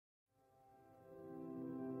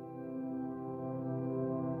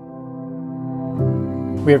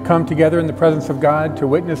We have come together in the presence of God to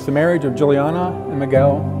witness the marriage of Juliana and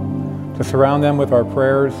Miguel, to surround them with our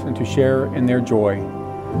prayers and to share in their joy.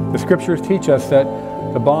 The scriptures teach us that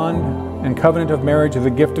the bond and covenant of marriage is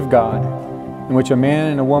a gift of God, in which a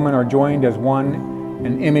man and a woman are joined as one,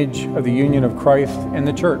 an image of the union of Christ and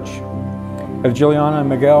the church. As Juliana and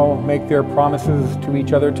Miguel make their promises to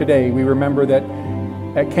each other today, we remember that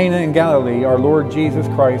at Cana in Galilee, our Lord Jesus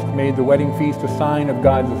Christ made the wedding feast a sign of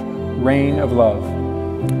God's reign of love.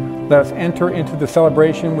 Let us enter into the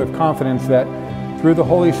celebration with confidence that through the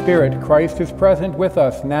Holy Spirit, Christ is present with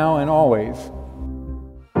us now and always.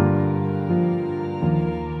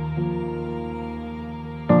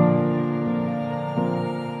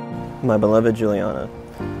 My beloved Juliana,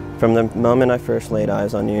 from the moment I first laid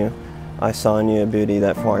eyes on you, I saw in you a beauty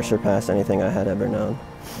that far surpassed anything I had ever known.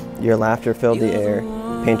 Your laughter filled the air,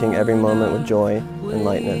 painting every moment with joy and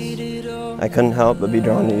lightness. I couldn't help but be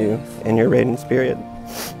drawn to you and your radiant spirit.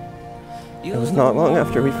 It was not long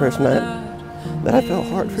after we first met that I felt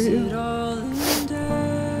hard for you.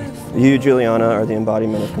 You, Juliana, are the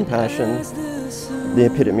embodiment of compassion, the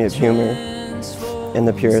epitome of humor, and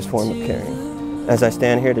the purest form of caring. As I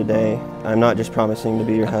stand here today, I'm not just promising to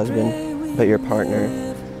be your husband, but your partner,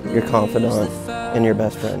 your confidant, and your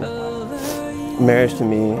best friend. Marriage to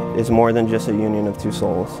me is more than just a union of two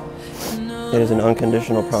souls. It is an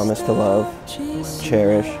unconditional promise to love,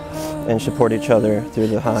 cherish, and support each other through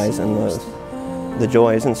the highs and lows, the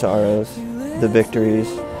joys and sorrows, the victories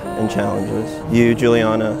and challenges. You,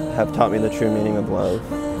 Juliana, have taught me the true meaning of love.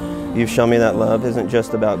 You've shown me that love isn't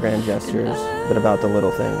just about grand gestures, but about the little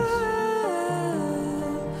things.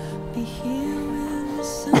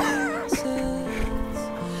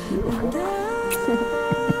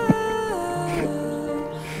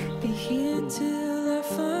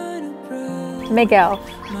 Miguel,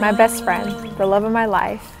 my best friend, the love of my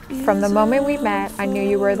life. From the moment we met, I knew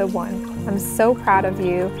you were the one. I'm so proud of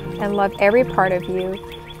you and love every part of you.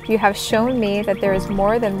 You have shown me that there is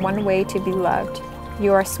more than one way to be loved.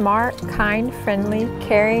 You are smart, kind, friendly,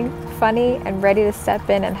 caring, funny, and ready to step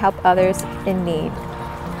in and help others in need.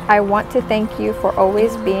 I want to thank you for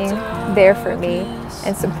always being there for me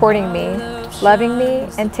and supporting me, loving me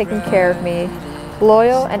and taking care of me,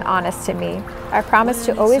 loyal and honest to me. I promise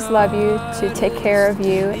to always love you, to take care of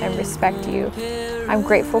you and respect you. I'm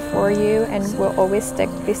grateful for you and will always stick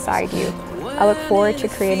beside you. I look forward to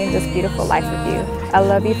creating this beautiful life with you. I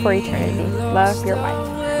love you for eternity. Love, your wife.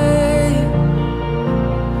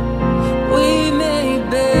 We may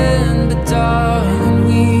bend, but darling,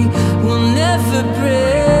 we will never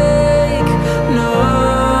break. No,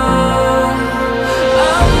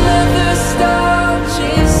 I'll never stop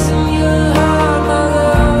chasing your heart, my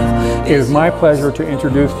love. It is my pleasure to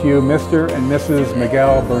introduce to you Mr. and Mrs.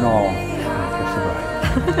 Miguel Bernal.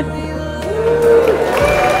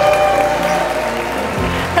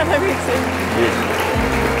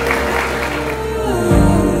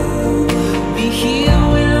 Be here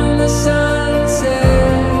when the sun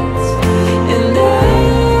sets, and I'll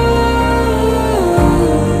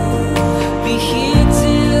be here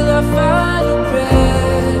till I find a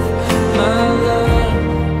breath. My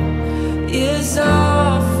love is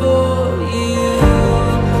all for you.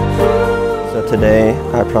 So today,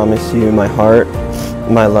 I promise you my heart,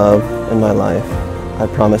 my love, and my life. I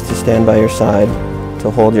promise to stand by your side, to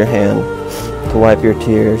hold your hand, to wipe your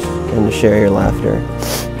tears, and to share your laughter.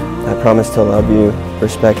 I promise to love you,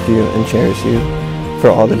 respect you, and cherish you for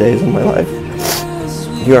all the days of my life.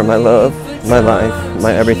 You are my love, my life,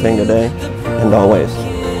 my everything today, and always.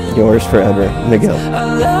 Yours forever, Miguel.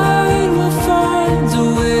 Our light will find a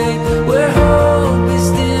way where hope is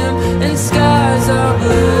dim and skies are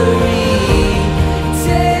blurry.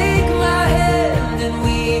 Take my hand and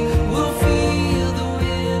we will feel the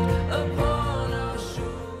wind upon our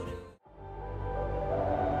shoulders.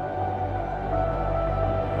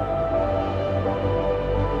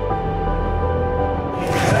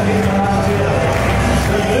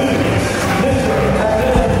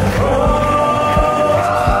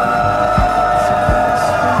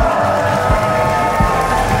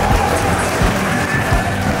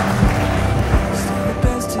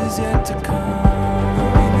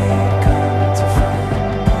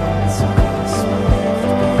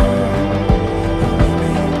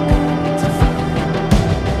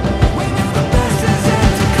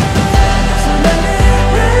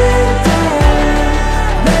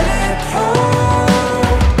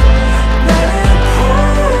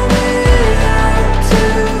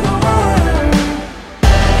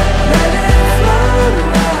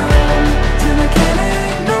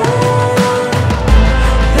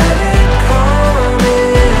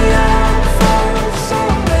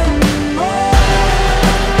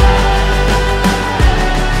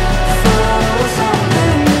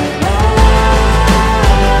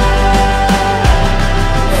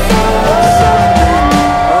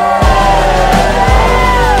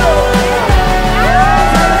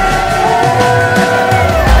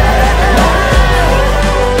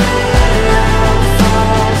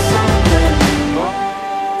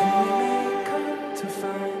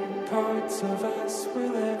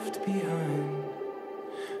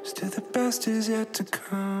 best is yet to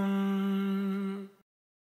come.